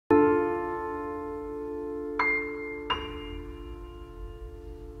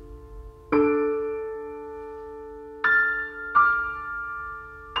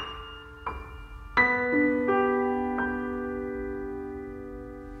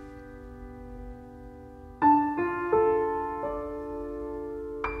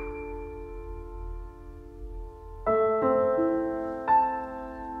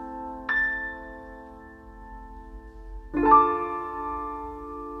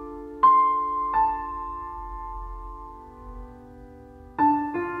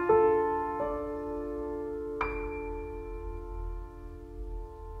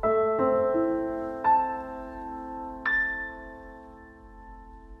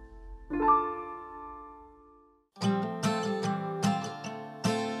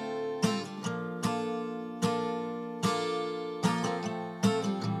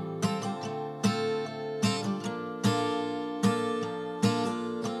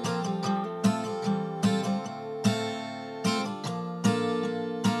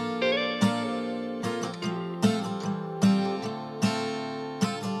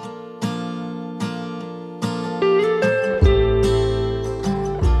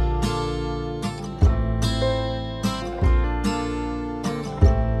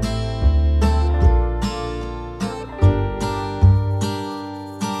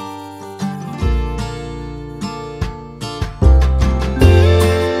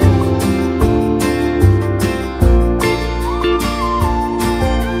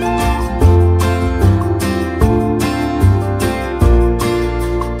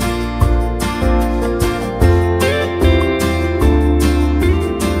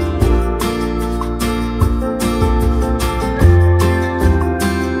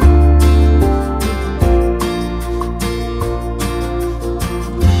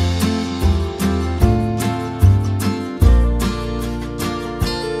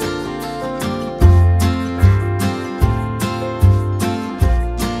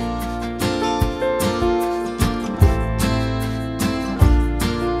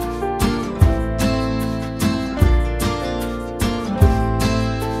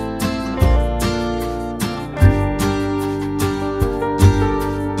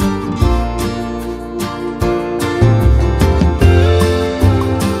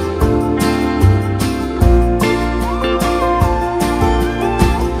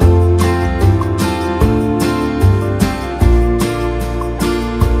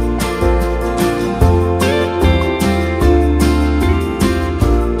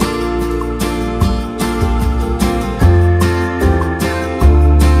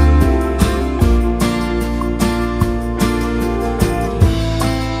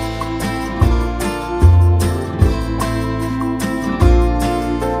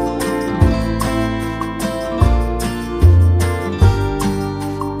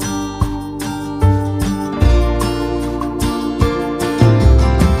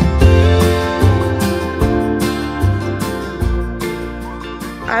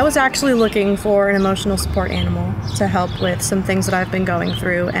was actually looking for an emotional support animal to help with some things that I've been going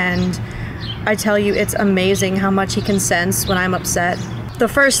through, and I tell you, it's amazing how much he can sense when I'm upset. The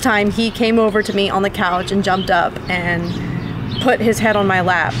first time he came over to me on the couch and jumped up and put his head on my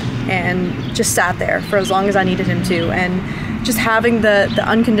lap and just sat there for as long as I needed him to, and just having the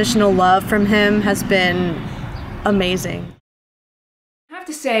unconditional love from him has been amazing. I have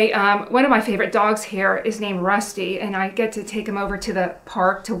to say, one of my favorite dogs here is named Rusty, and I get to take him over to the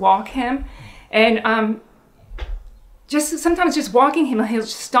park to walk him. And just sometimes just walking him, he'll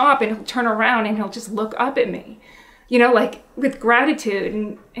just stop and he'll turn around and he'll just look up at me, you know, like with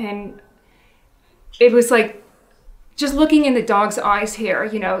gratitude. And it was like just looking in the dog's eyes here,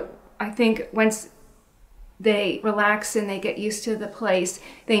 you know, I think once they relax and they get used to the place,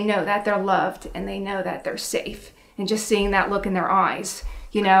 they know that they're loved and they know that they're safe. And just seeing that look in their eyes,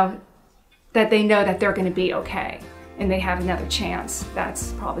 you know, that they know that they're going to be okay and they have another chance,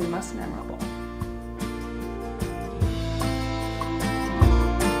 that's probably the most memorable.